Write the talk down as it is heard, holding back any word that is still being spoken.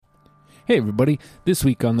Hey everybody, this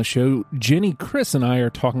week on the show, Jenny, Chris, and I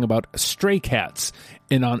are talking about Stray Cats.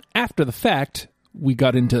 And on After the Fact, we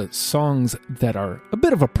got into songs that are a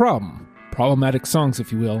bit of a problem. Problematic songs,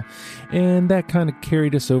 if you will. And that kind of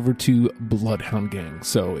carried us over to Bloodhound Gang.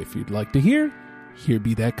 So if you'd like to hear, here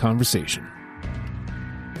be that conversation.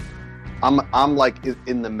 I'm like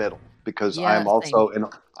in the middle because I'm also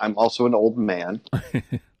an old man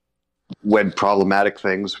when problematic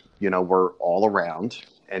things, were all around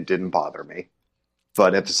and didn't bother me.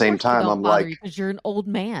 But at the same time, I'm like, because you're an old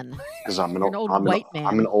man. Because I'm an old white man.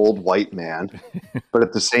 I'm an old white man. But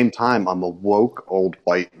at the same time, I'm a woke old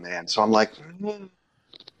white man. So I'm like,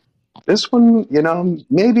 this one,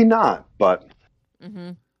 maybe not. But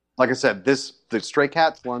like I said, the Stray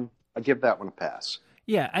Cats one, I give that one a pass.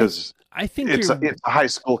 Yeah, because I think it's a high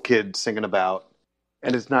school kid singing about,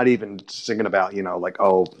 and it's not even singing about, like,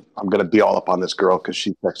 oh, I'm going to be all up on this girl because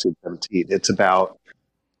she's sexy 17. It's about,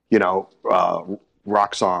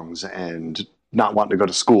 rock songs and not wanting to go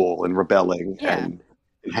to school and rebelling and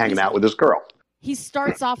hanging out with this girl. He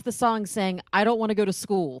starts off the song saying, I don't want to go to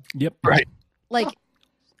school. Yep. Right. Like,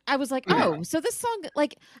 I was like, oh, so this song,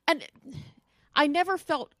 like, and I never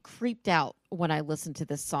felt creeped out when I listened to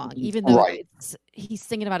this song, even though he's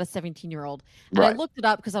singing about a 17-year-old. And I looked it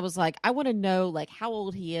up because I was like, I want to know, like, how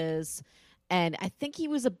old he is. And I think he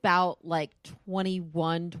was about like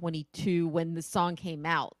 21, 22 when the song came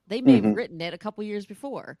out. They may have written it a couple years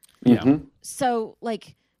before. Yeah. So,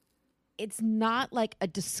 like, it's not like a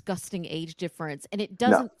disgusting age difference. And it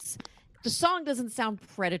doesn't, the song doesn't sound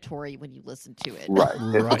predatory when you listen to it. Right.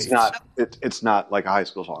 It's not like a high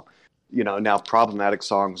school song. Now problematic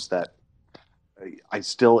songs that I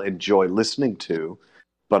still enjoy listening to,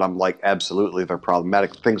 but I'm like, absolutely, they're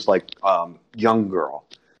problematic. Things like Young Girl.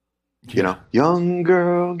 Young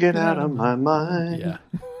girl, get out of my mind. Yeah.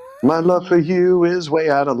 My love for you is way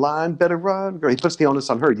out of line. Better run, girl. He puts the onus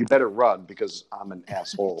on her. You better run because I'm an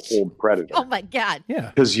asshole old predator. Oh my God. Yeah.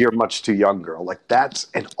 Because you're much too young, girl. Like, that's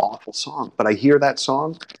an awful song. But I hear that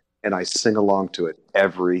song and I sing along to it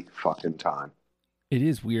every fucking time. It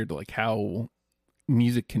is weird, like, how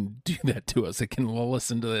music can do that to us. It can lull us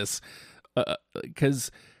into this. Because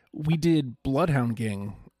we did Bloodhound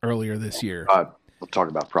Gang earlier this year. We'll talk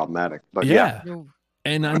about problematic, but yeah.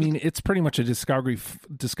 And I mean, it's pretty much a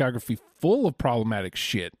discography full of problematic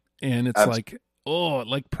shit, and it's like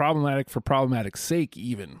problematic for problematic's sake,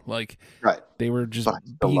 even like they were just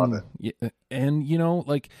being, and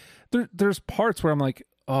like there's parts where I'm like,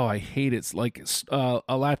 oh, I hate it. It's like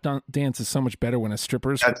a lap dance is so much better when a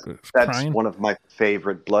stripper's that's crying. One of my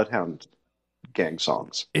favorite Bloodhound Gang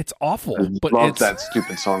songs. It's awful, but love that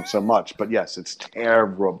stupid song so much. But yes, it's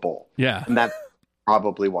terrible. Yeah, and that's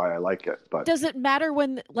probably why I like it. But does it matter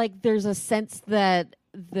when, like, there's a sense that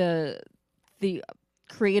the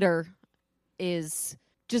creator is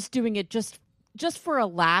just doing it just for a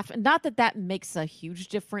laugh, and not that makes a huge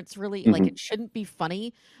difference, really. Like, it shouldn't be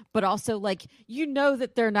funny, but also, like,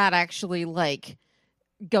 that they're not actually like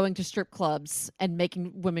going to strip clubs and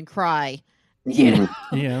making women cry. Yeah.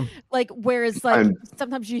 Like, whereas, like,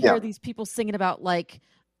 sometimes you hear these people singing about, like,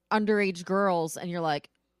 underage girls, and you're like,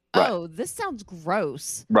 oh, this sounds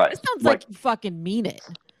gross. Right. This sounds like you fucking mean it.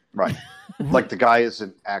 Right. Like, the guy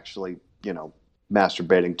isn't actually,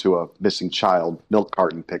 masturbating to a missing child milk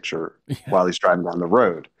carton picture while he's driving down the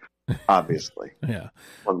road, obviously. Yeah.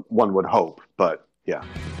 One would hope, but yeah.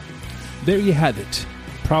 There you have it.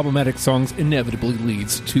 Problematic songs inevitably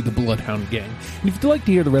leads to the Bloodhound Gang. And if you'd like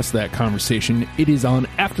to hear the rest of that conversation, it is on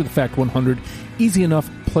After the Fact 100. Easy enough.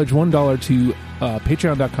 Pledge $1 to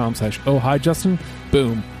patreon.com/ohhijustin.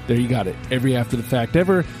 Boom. There you got it. Every After the Fact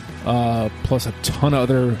ever, plus a ton of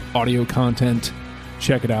other audio content.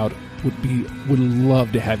 Check it out. Would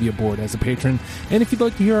love to have you aboard as a patron. And if you'd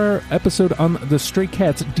like to hear our episode on the Stray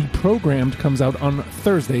Cats Deprogrammed, comes out on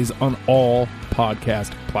Thursdays on all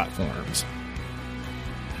podcast platforms.